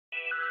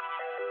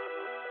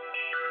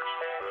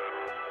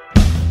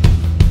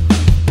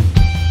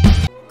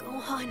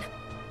Gohan,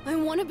 I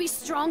want to be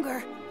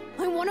stronger.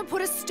 I want to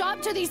put a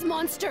stop to these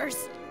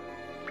monsters.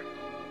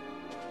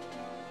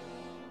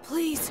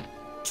 Please,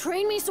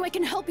 train me so I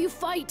can help you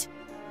fight.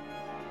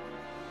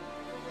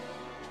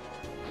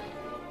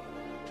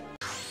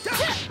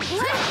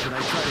 Should I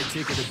try to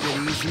take it a bit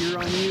easier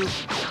on you?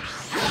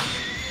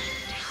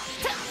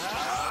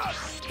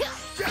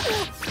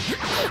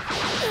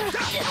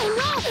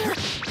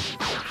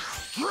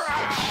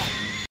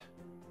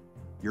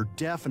 You're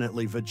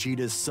definitely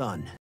Vegeta's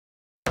son.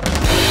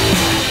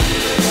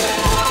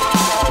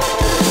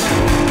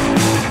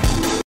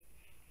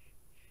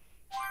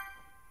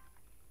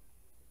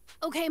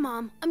 Okay,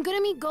 Mom. I'm gonna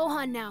meet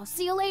Gohan now.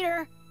 See you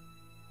later.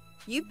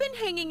 You've been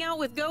hanging out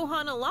with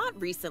Gohan a lot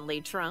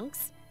recently,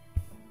 Trunks.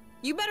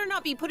 You better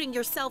not be putting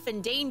yourself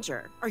in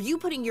danger. Are you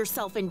putting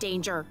yourself in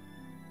danger?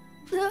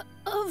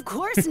 Of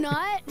course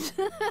not.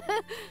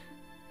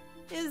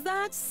 Is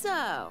that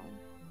so?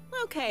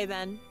 Okay,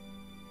 then.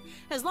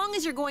 As long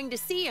as you're going to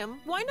see him,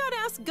 why not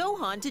ask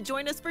Gohan to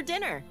join us for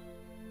dinner?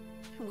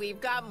 We've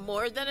got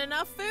more than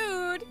enough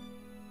food.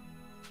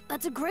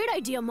 That's a great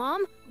idea,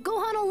 Mom.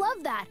 Gohan will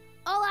love that.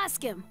 I'll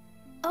ask him.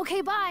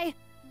 Okay, bye.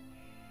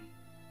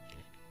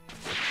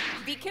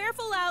 Be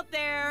careful out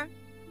there.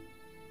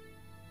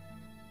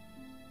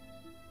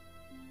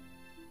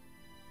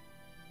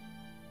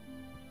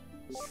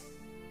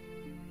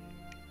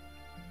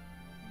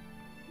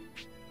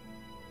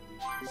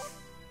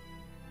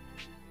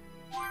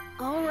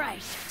 All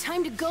right,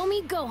 time to go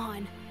meet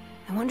Gohan.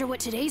 I wonder what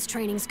today's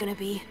training's gonna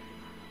be.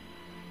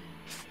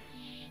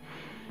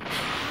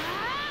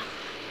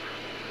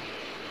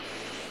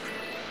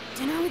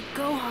 Dinner with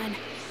Gohan.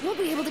 We'll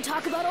be able to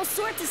talk about all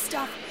sorts of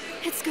stuff.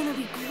 It's gonna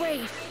be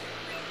great.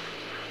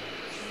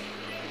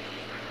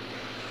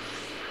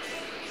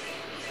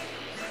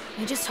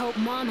 I just hope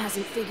Mom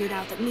hasn't figured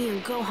out that me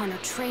and Gohan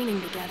are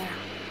training together.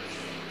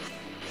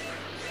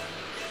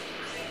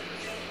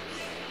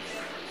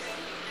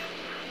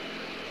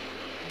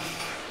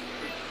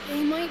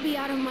 They might be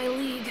out of my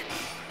league.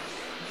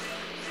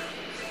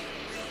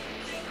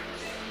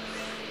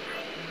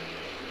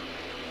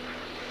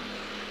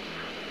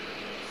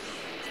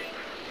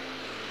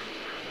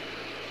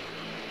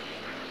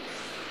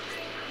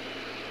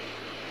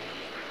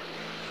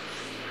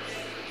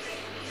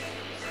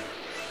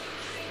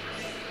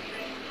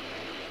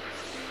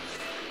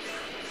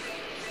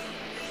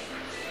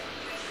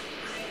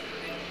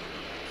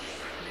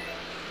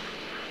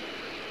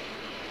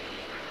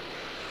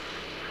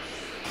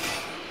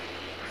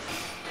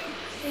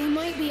 They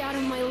might be out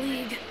of my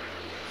league.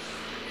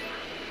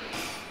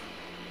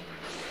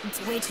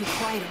 It's way too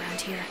quiet around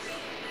here.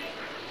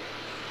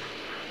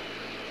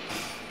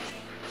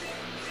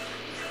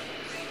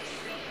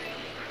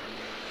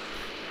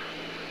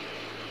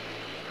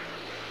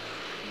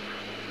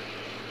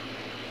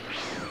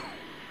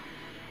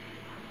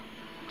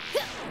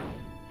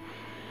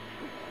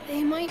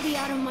 They might be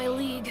out of my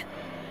league.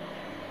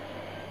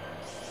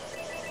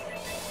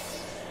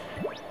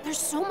 There's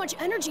so much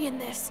energy in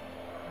this.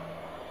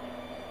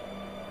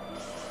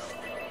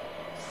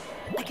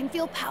 I can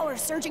feel power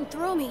surging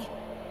through me.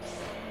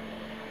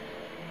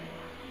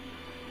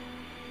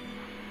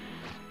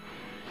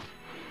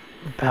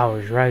 The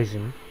power's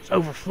rising. It's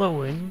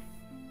overflowing.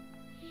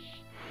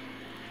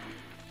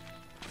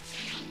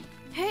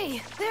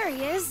 Hey, there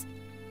he is.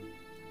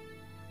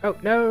 Oh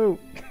no!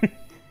 I'm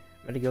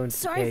gonna go into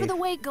Sorry the for cave. the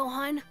wait,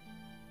 Gohan.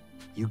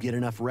 You get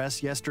enough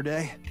rest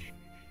yesterday?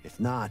 If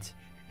not,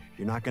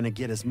 you're not gonna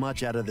get as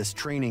much out of this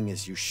training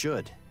as you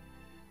should.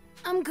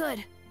 I'm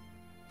good.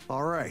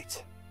 All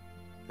right.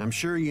 I'm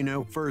sure you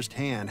know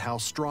firsthand how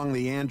strong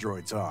the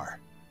androids are.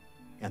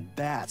 And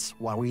that's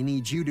why we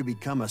need you to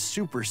become a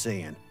Super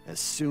Saiyan as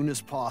soon as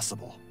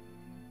possible.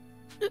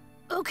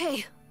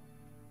 Okay.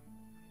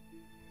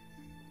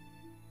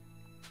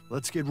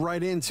 Let's get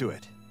right into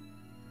it.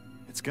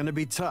 It's gonna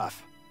be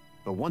tough,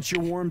 but once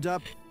you're warmed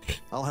up,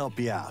 I'll help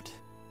you out.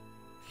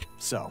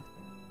 So,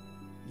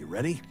 you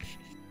ready?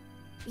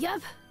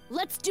 Yep,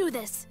 let's do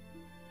this.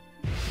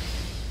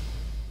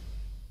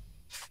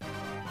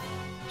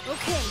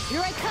 Okay,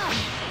 here I come.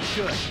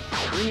 Good.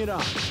 Bring it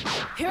on.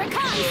 Here it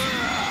comes.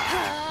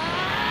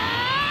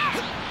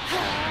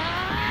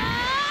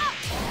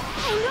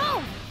 Oh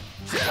no!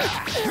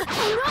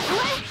 Oh no!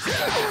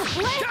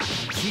 What?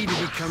 Key to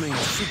becoming a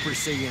Super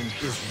Saiyan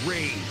is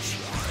rage.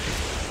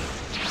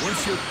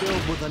 Once you're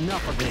filled with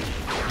enough of it,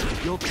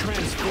 you'll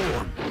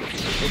transform.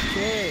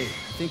 Okay,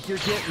 think you're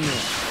getting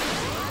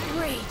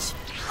there. Rage.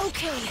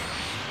 Okay.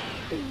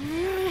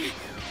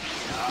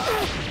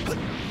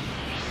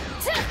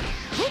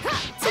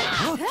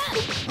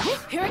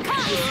 Here it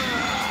comes!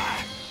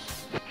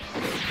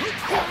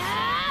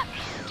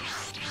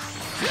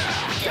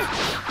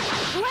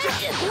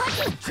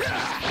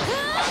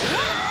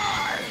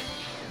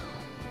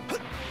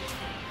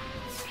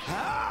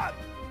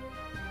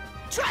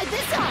 Try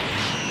this out!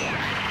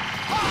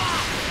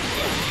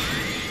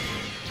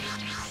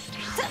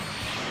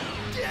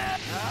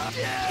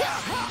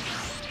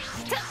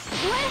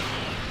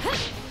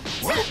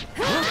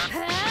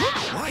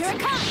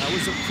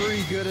 That was a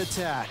pretty good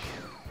attack,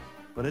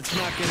 but it's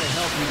not gonna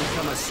help you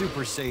become a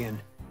Super Saiyan.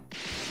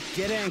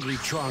 Get angry,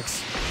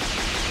 Trunks.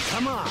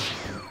 Come on.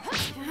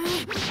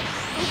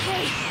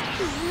 Okay.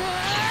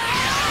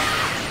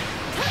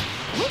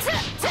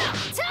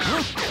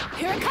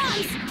 Here it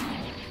comes.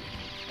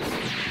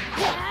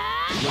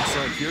 Looks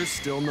like you're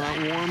still not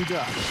warmed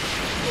up. No,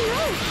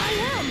 I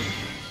am.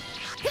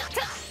 Here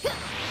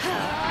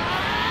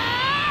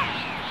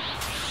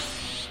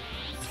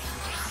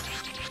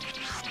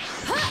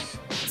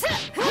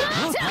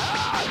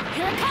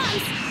it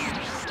comes.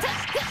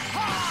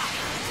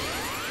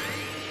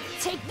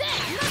 Take that.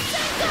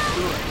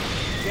 Good.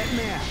 Get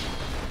mad.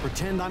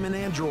 Pretend I'm an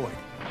android.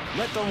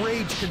 Let the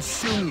rage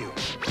consume you.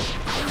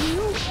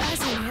 You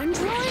as an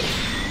android?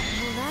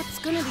 Well, that's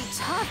gonna be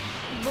tough,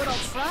 but I'll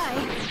try.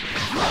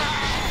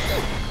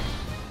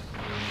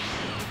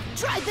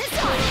 Try this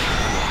on!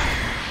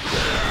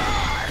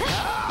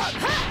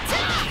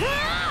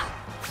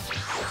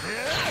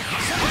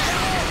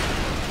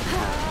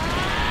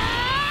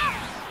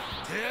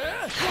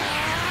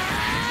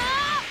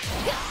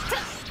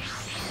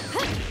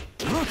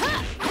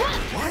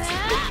 What?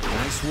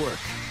 Nice work.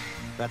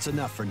 That's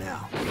enough for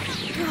now.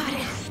 Got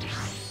it.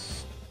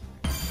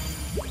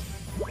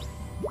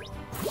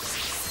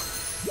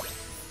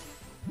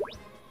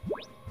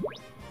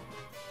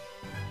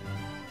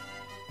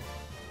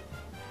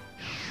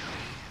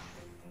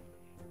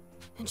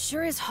 It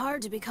sure is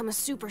hard to become a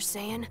Super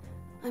Saiyan.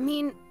 I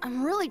mean,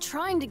 I'm really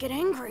trying to get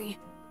angry.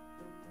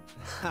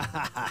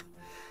 I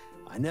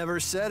never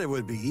said it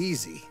would be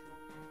easy.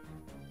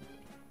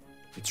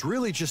 It's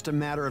really just a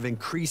matter of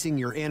increasing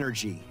your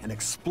energy and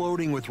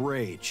exploding with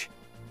rage.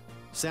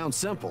 Sounds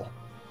simple,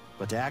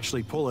 but to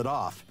actually pull it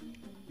off,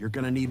 you're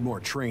gonna need more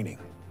training.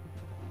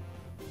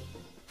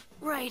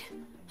 Right.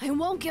 I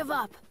won't give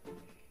up.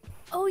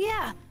 Oh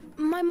yeah,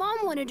 my mom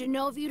wanted to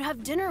know if you'd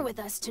have dinner with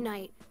us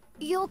tonight.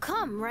 You'll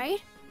come,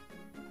 right?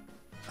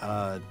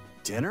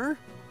 Dinner?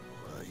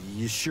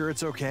 You sure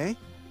it's okay?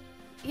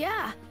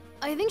 Yeah.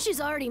 I think she's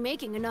already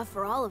making enough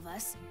for all of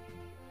us.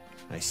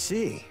 I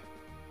see.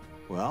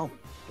 Well,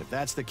 if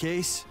that's the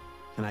case,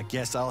 then I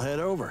guess I'll head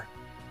over.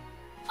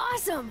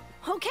 Awesome!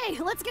 Okay,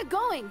 let's get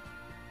going!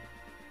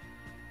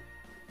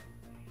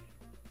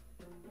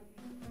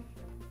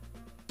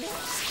 Red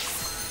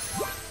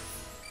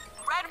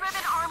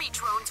Ribbon Army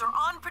drones are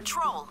on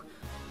patrol.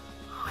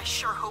 Oh, I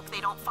sure hope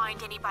they don't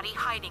find anybody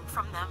hiding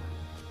from them.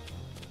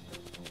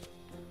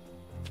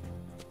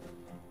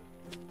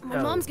 My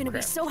Oh, mom's gonna be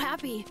crap. so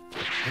happy.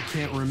 I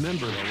can't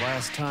remember the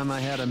last time I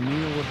had a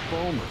meal with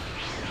Bulma.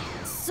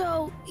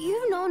 So,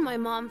 you've known my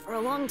mom for a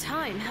long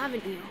time,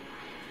 haven't you?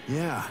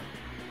 Yeah,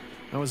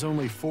 I was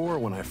only 4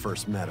 when I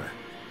first met her.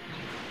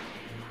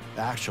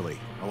 Actually,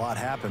 a lot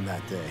happened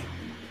that day.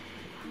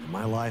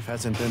 My life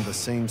hasn't been the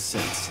same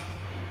since.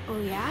 Oh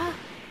yeah?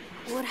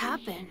 What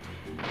happened?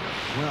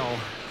 Well,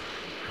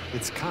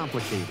 it's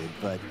complicated,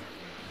 but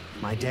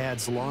my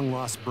dad's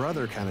long-lost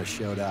brother kind of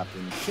showed up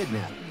and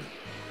kidnapped me.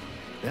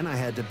 Then I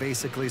had to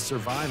basically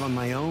survive on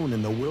my own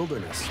in the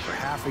wilderness for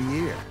half a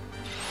year.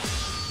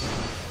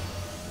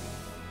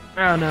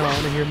 Oh no, I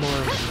want to hear more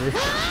of this.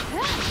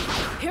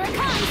 Here it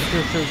comes! It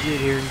feels so good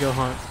hearing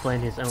Gohan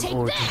explain his own Take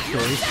origin that!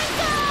 story.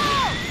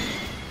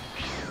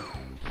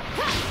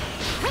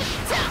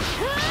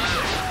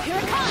 Here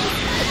it comes!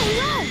 Oh,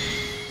 no!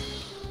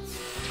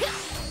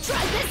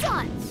 Try this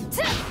on!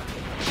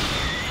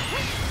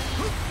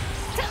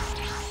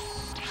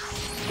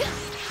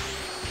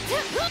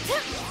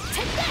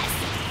 Take this!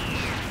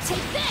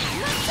 Take this!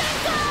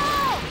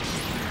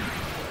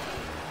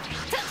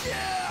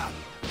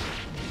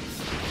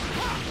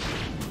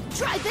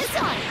 Try this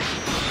on!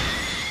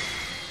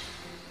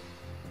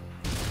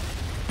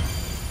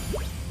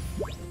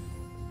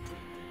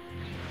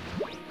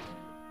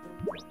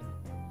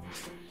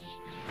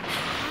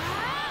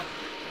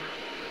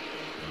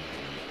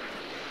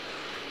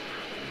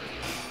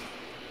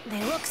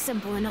 They look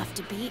simple enough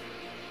to beat.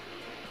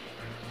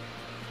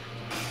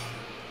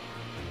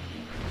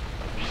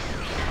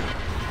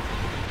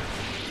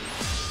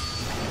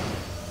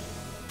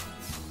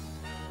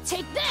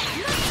 Take this!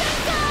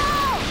 Let's go!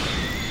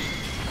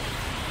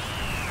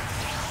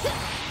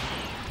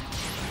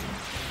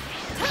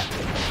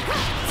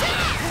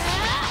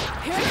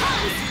 Here it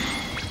comes!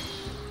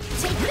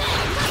 Take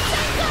this!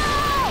 Let's go!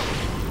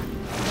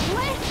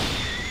 What?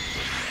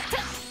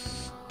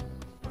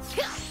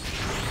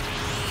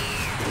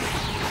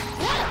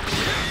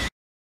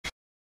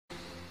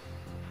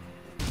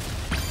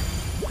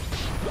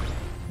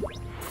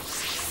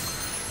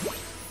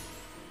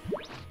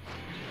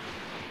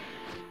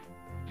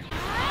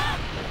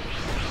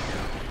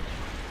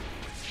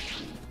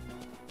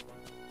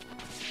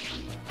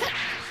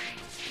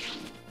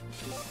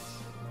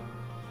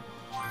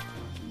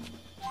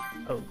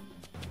 Oh.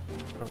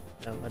 Oh,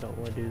 no, I don't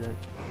want to do that.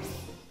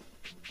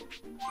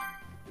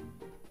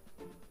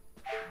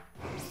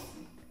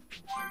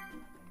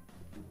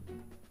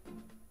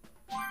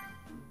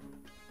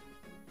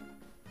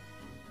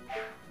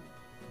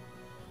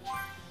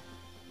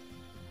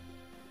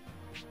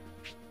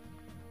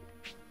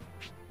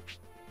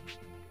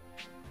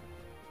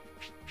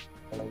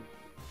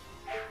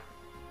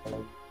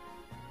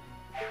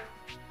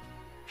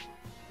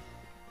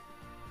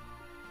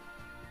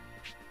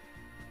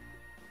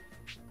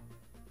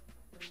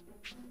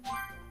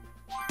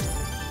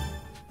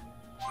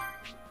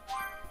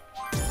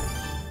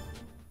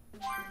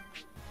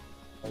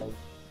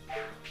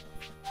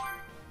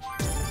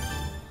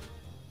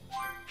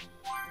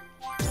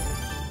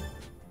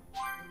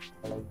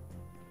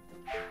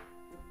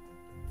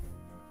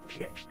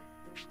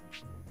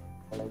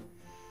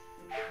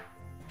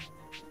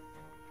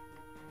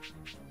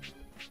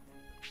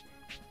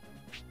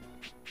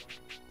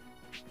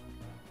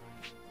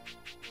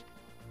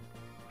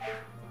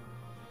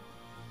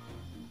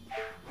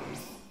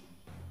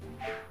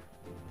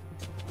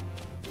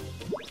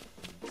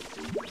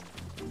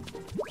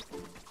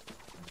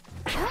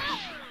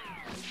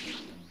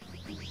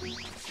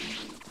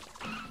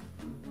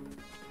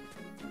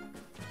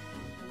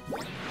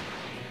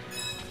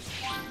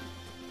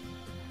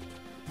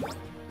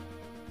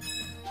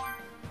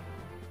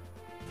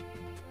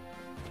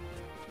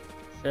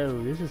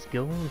 So this is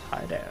Gohan's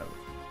hideout.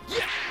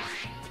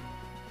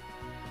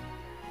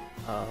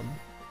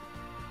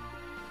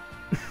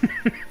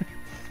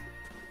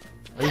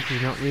 At least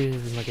he's not really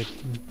like a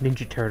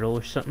Ninja Turtle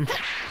or something.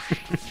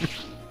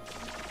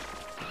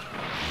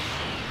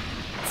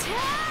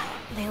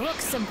 They look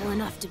simple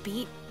enough to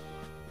beat.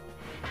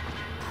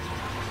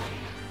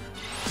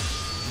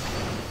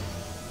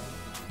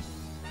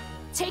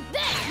 Take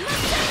this!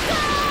 Mistake!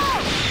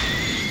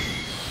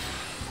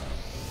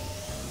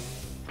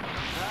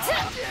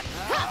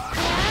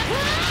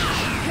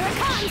 Here it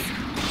comes!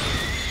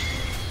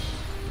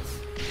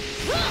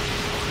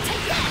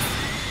 Take this!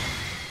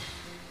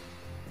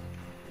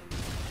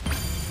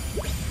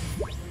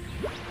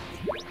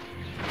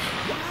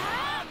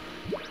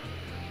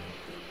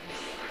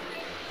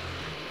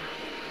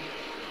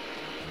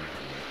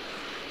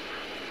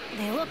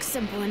 They look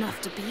simple enough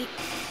to beat.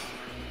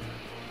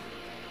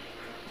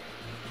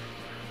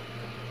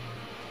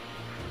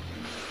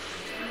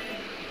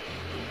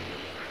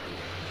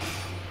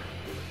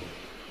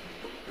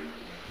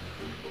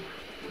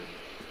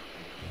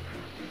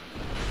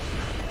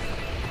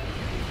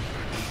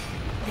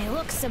 They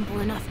look simple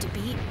enough to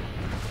beat.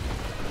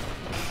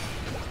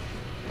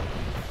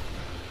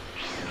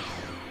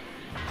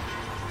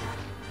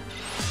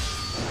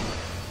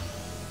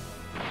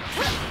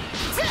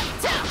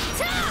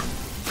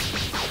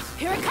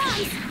 Here it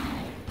comes!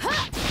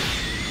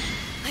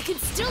 I can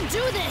still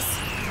do this!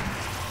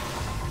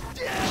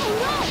 Oh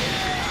no!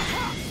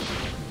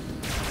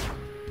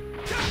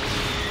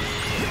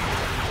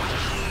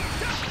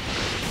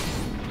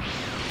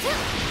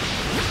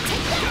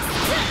 Take this!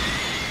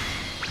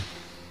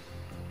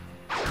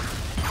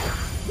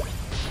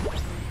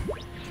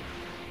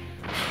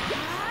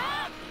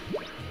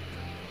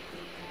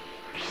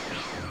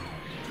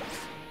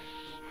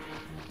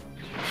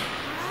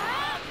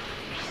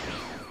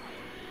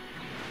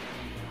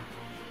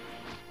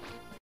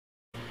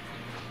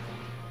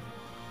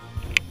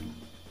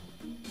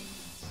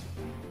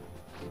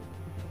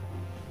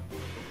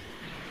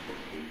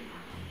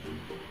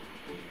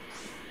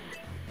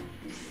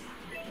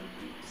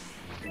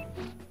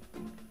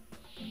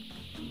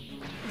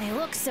 They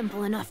look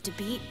simple enough to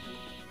beat.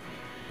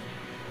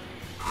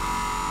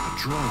 A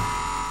drone.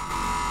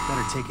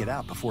 Better take it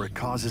out before it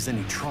causes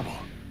any trouble.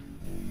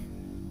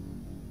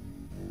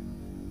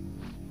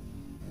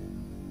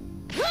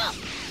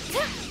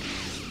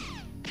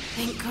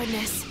 Thank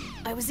goodness.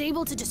 I was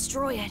able to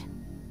destroy it.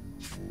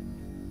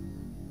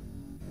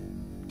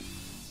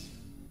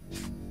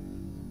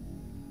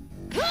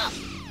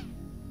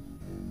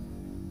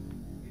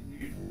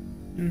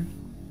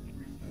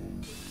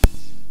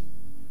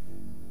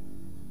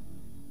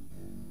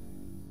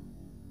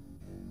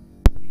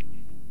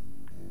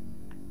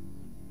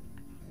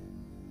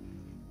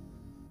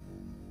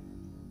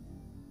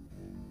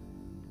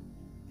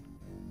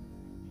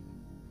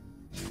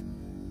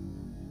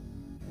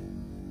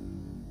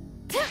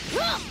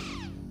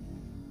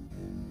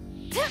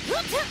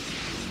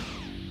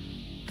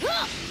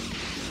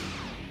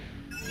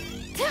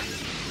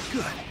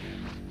 Good.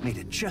 Made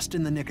it just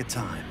in the nick of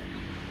time.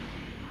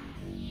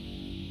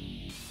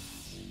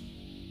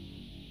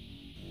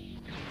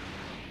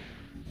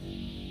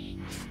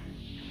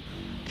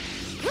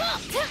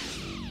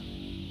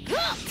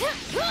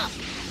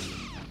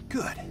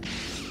 Good.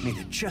 Made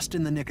it just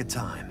in the nick of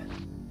time.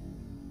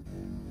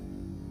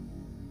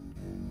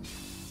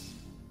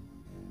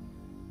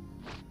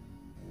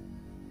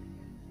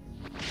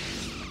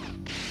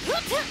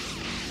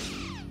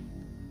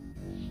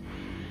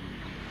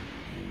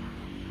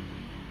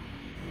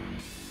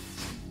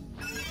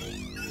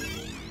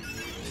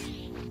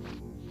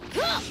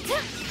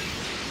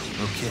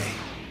 Okay,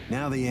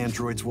 now the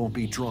androids won't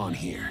be drawn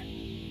here.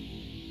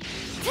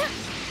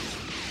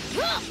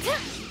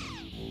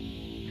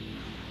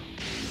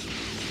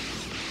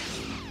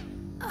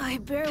 I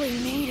barely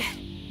made it.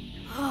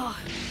 Oh.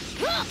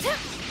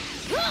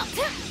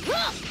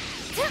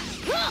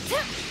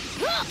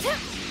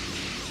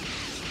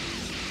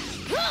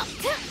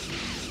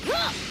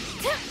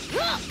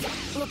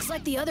 Looks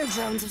like the other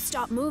drones have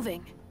stopped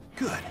moving.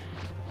 Good.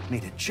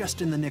 Made it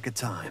just in the nick of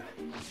time.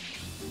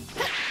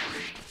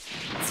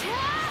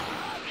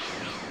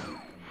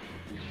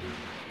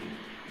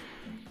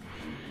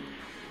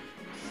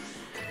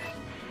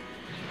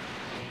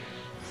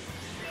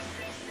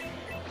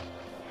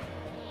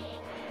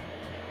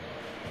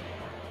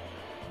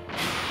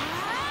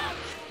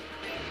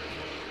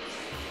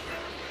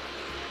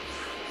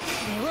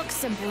 They look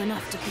simple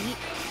enough to beat.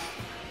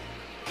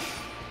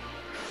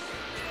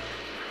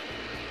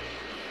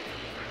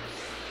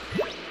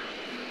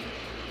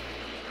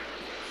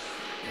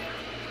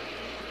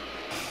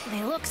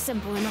 They look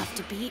simple enough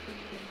to beat.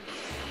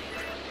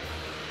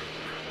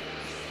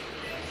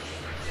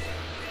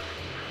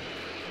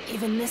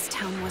 Even this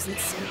town wasn't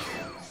safe.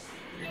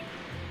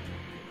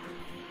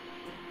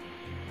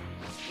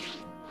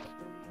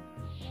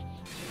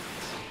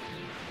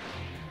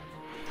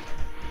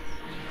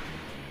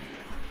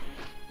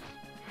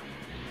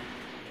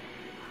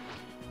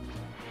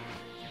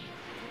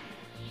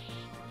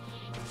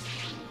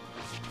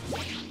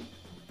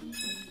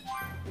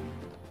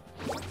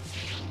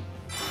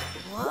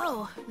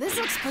 Whoa, this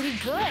looks pretty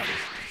good.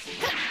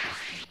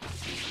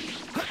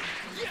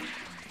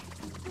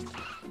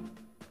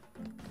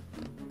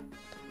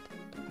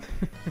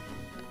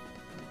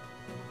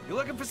 You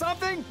looking for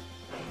something?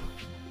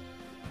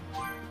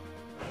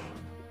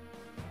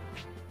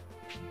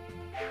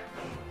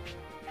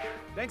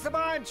 Thanks a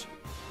bunch!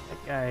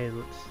 That guy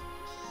looks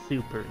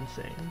super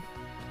insane.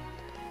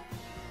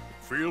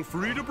 Feel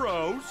free to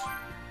browse.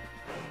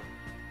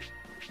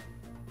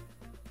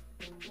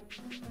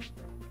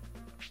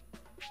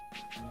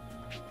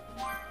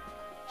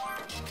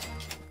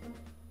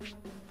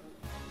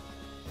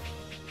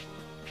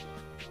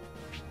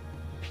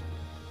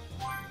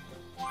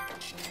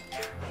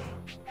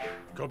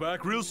 Come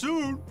back real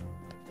soon.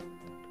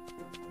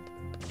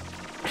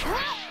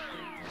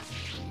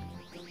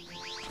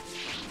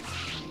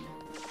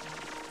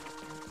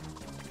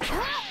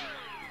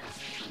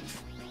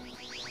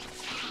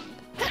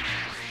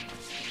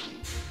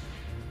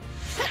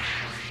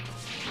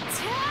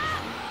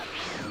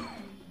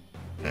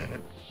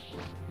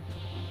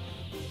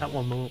 That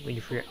one moment when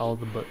you forget all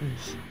the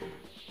buttons.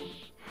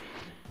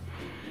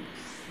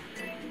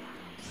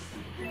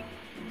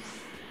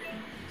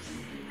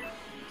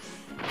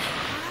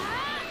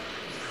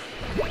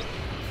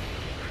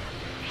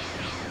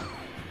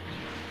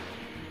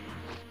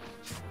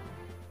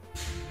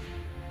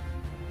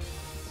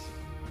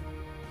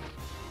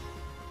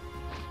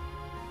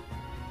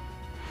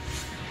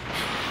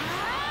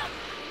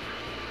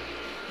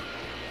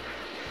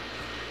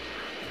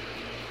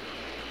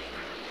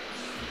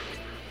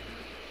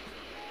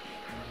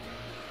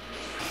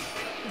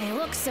 They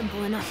look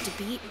simple enough to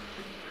beat.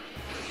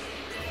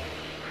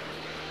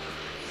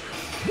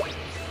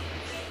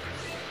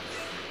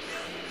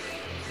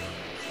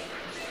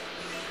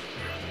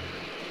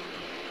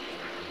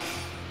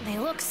 They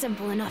look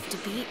simple enough to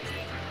beat.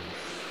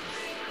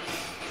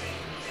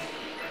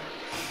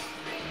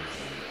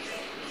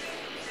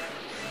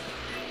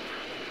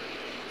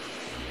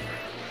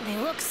 They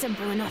look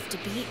simple enough to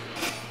beat.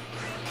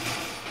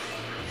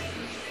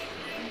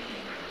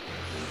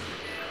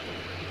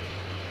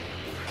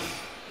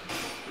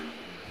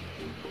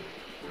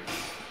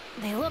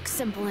 They look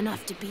simple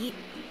enough to beat.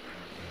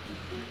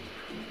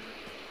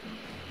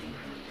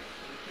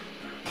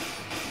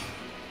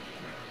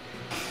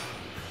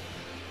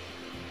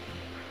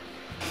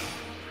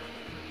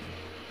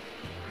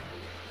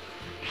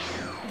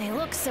 They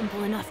look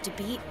simple enough to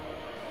beat.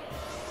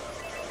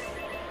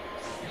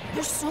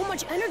 There's so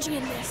much energy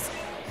in this.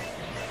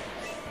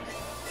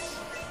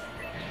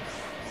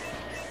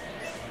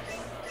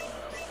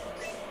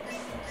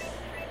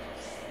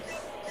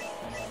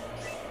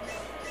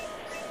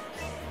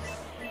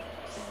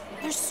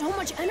 There's so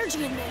much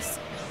energy in this.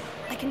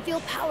 I can feel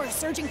power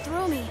surging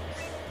through me.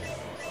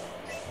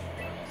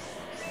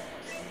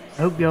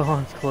 I hope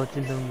Johan's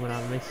collecting them when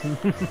I'm missing.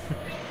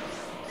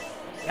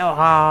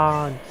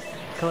 Johan!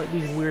 Collect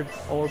these weird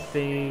orb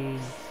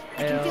things.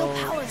 I can feel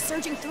power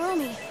surging through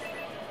me.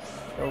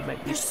 Don't make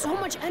me There's so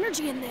much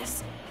energy in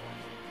this.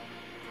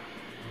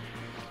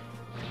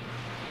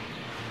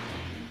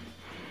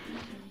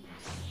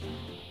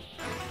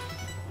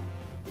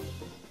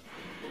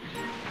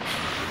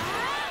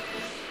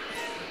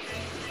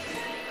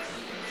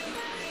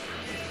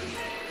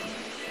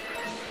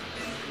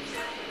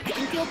 I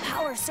can feel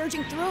power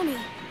surging through me.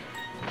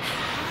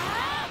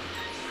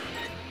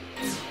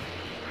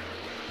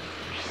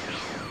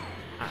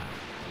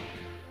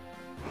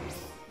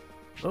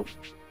 Oh.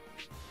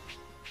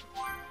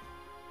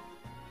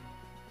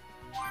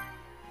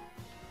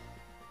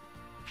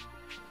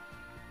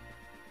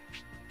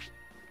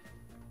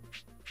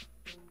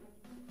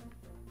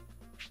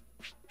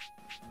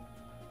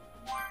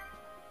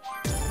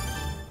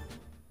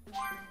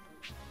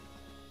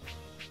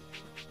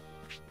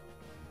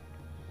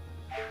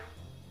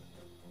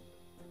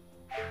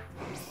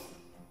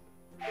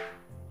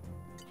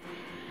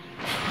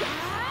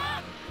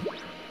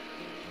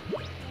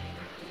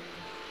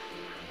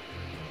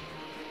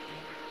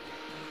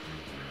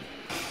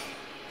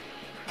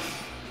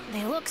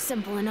 They look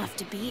simple enough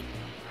to beat.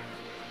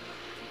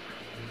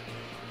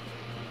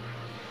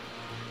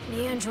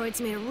 The androids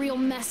made a real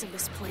mess of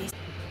this place.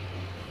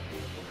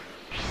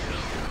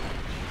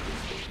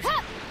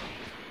 Ha!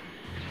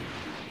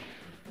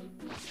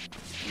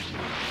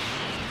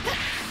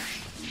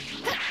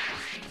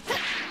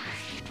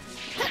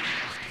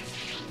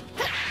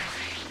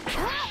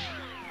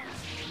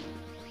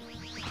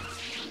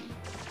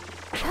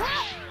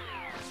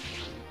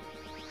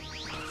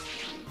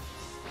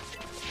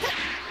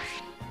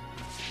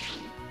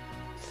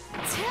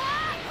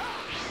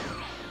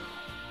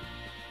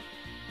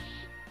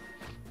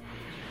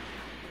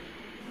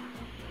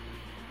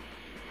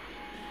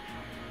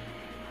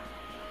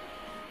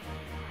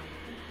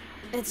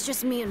 It's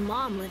just me and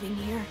Mom living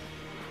here.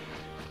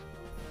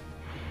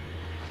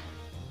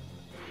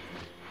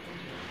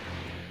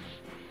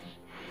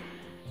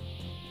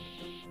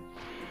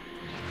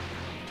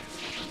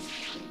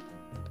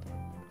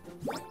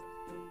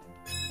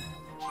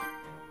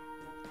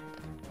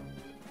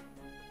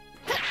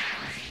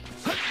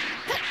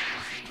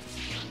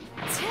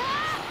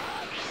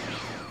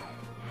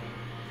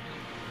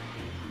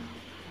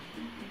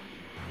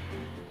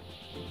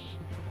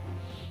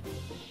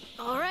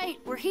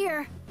 we're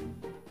here.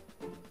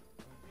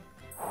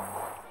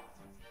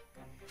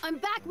 I'm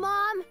back,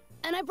 Mom!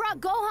 And I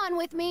brought Gohan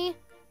with me.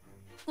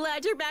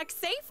 Glad you're back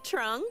safe,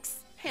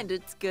 Trunks. And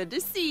it's good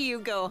to see you,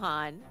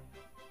 Gohan.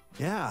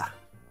 Yeah,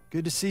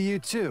 good to see you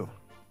too.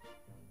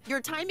 Your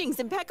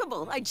timing's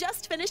impeccable. I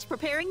just finished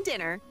preparing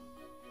dinner.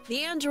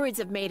 The androids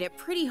have made it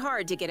pretty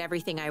hard to get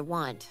everything I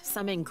want.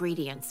 Some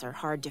ingredients are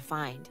hard to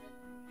find.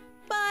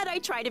 But I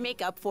try to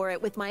make up for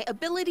it with my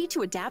ability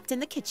to adapt in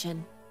the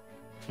kitchen.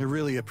 I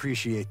really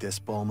appreciate this,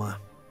 Bulma.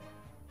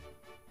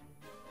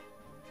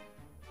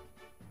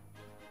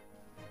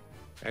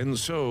 And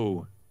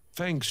so,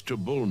 thanks to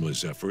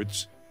Bulma's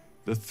efforts,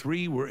 the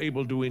three were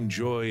able to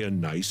enjoy a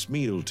nice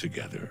meal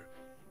together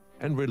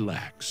and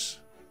relax.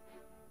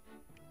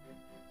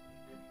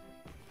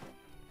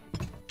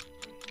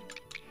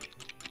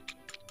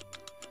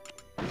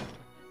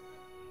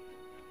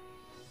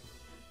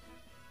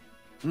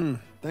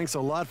 Thanks a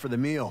lot for the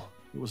meal.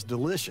 It was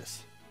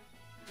delicious.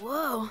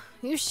 Whoa,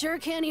 you sure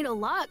can't eat a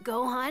lot,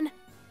 Gohan.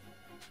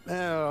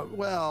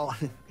 Well,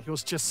 it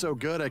was just so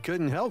good I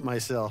couldn't help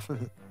myself.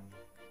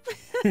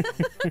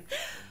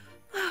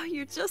 Oh,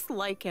 you're just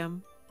like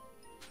him.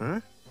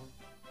 Huh?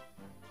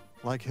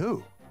 Like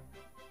who?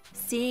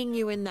 Seeing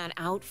you in that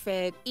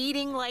outfit,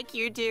 eating like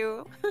you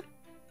do.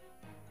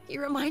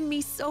 You remind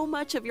me so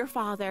much of your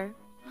father.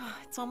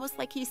 It's almost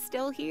like he's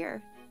still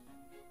here.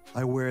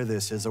 I wear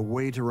this as a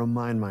way to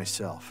remind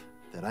myself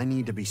that I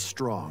need to be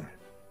strong,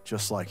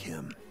 just like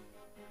him.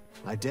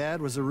 My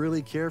dad was a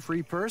really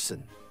carefree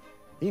person.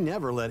 He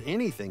never let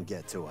anything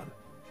get to him,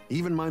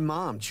 even my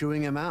mom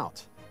chewing him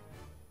out.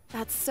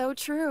 That's so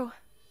true.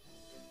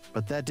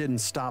 But that didn't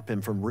stop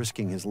him from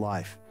risking his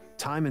life,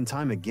 time and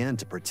time again,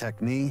 to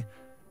protect me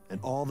and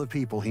all the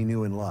people he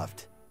knew and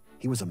loved.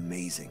 He was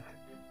amazing.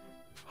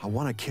 I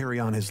want to carry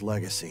on his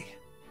legacy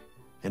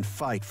and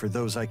fight for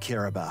those I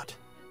care about,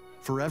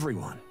 for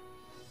everyone.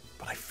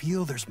 But I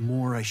feel there's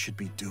more I should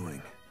be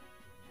doing.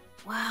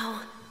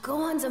 Wow,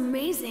 Gohan's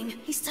amazing.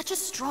 He's such a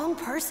strong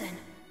person.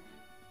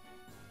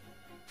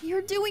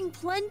 You're doing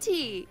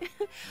plenty.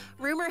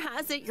 Rumor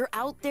has it you're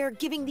out there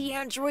giving the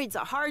androids a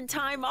hard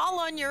time all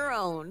on your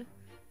own.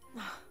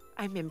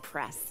 I'm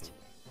impressed.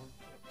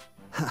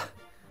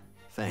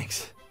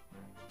 Thanks.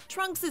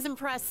 Trunks is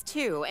impressed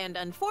too, and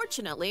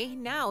unfortunately,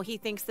 now he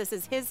thinks this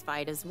is his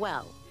fight as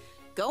well.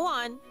 Go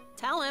on,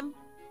 tell him.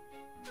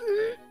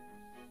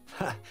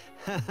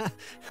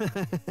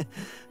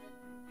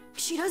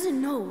 She doesn't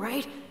know,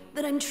 right?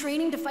 That I'm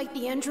training to fight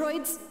the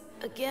androids?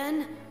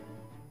 Again?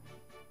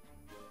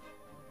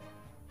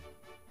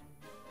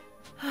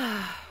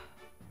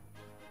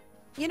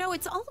 You know,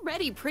 it's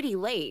already pretty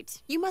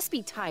late. You must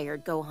be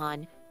tired,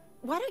 Gohan.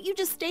 Why don't you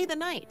just stay the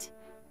night?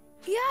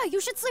 Yeah,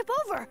 you should sleep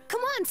over.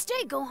 Come on,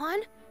 stay,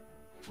 Gohan.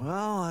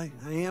 Well, I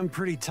am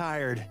pretty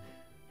tired.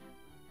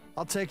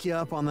 I'll take you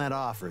up on that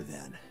offer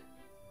then.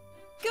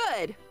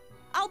 Good.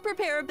 I'll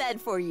prepare a bed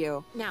for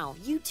you. Now,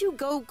 you two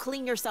go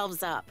clean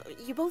yourselves up.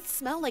 You both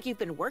smell like you've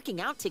been working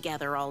out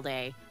together all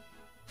day.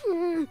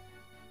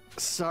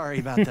 Sorry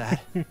about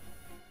that.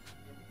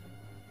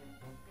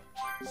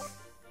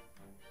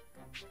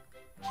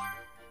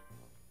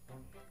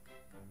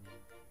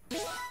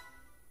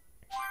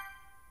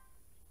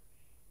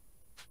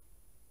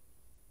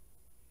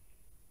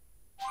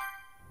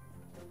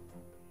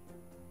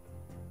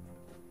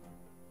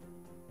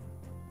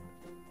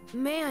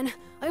 Man,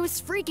 I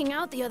was freaking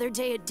out the other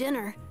day at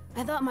dinner.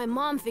 I thought my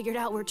mom figured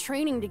out we're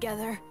training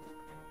together.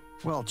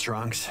 Well,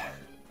 Trunks,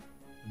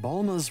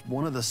 Bulma's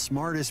one of the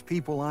smartest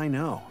people I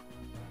know.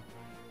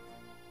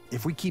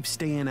 If we keep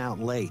staying out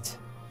late,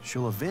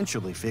 she'll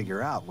eventually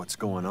figure out what's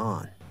going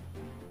on.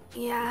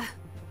 Yeah,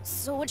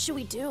 so what should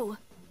we do?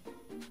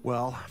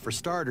 Well, for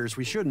starters,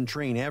 we shouldn't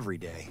train every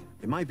day.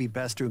 It might be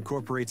best to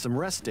incorporate some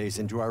rest days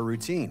into our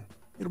routine.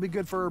 It'll be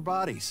good for our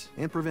bodies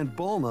and prevent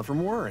Bulma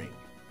from worrying.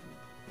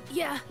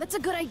 Yeah, that's a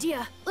good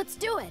idea. Let's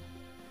do it.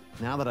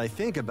 Now that I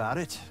think about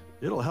it,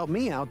 it'll help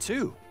me out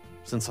too,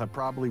 since I'm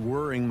probably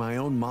worrying my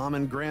own mom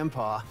and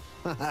grandpa.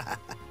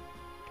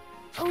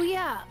 Oh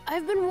yeah,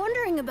 I've been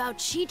wondering about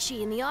Chi-Chi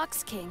and the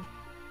Ox King.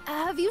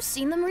 Have you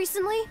seen them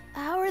recently?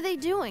 How are they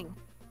doing?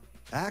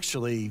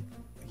 Actually,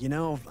 you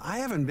know, I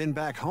haven't been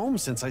back home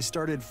since I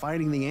started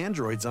fighting the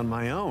androids on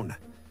my own.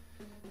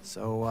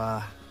 So,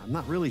 I'm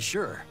not really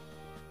sure.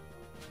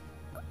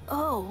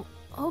 Oh,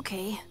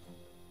 okay.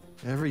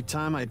 Every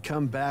time I'd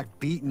come back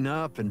beaten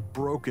up and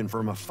broken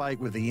from a fight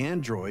with the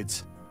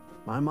androids,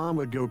 my mom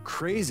would go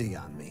crazy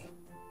on me.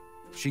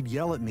 She'd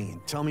yell at me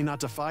and tell me not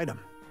to fight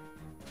them.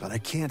 But I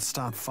can't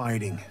stop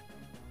fighting.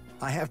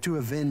 I have to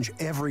avenge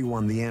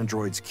everyone the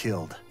androids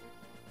killed.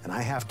 And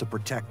I have to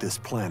protect this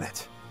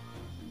planet.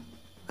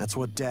 That's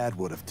what Dad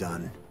would have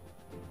done.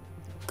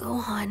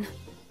 Gohan.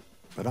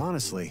 But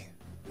honestly,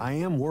 I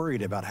am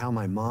worried about how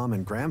my mom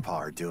and grandpa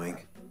are doing.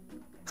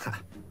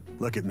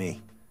 Look at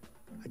me.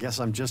 I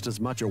guess I'm just as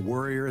much a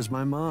worrier as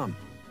my mom.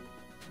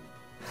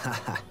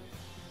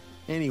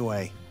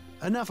 Anyway,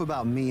 enough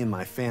about me and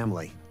my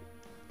family.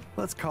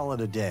 Let's call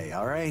it a day,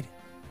 all right?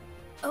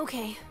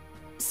 Okay.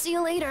 See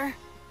you later.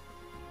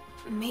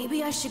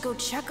 Maybe I should go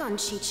check on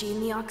Chi-Chi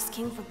and the Ox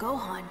King for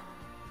Gohan.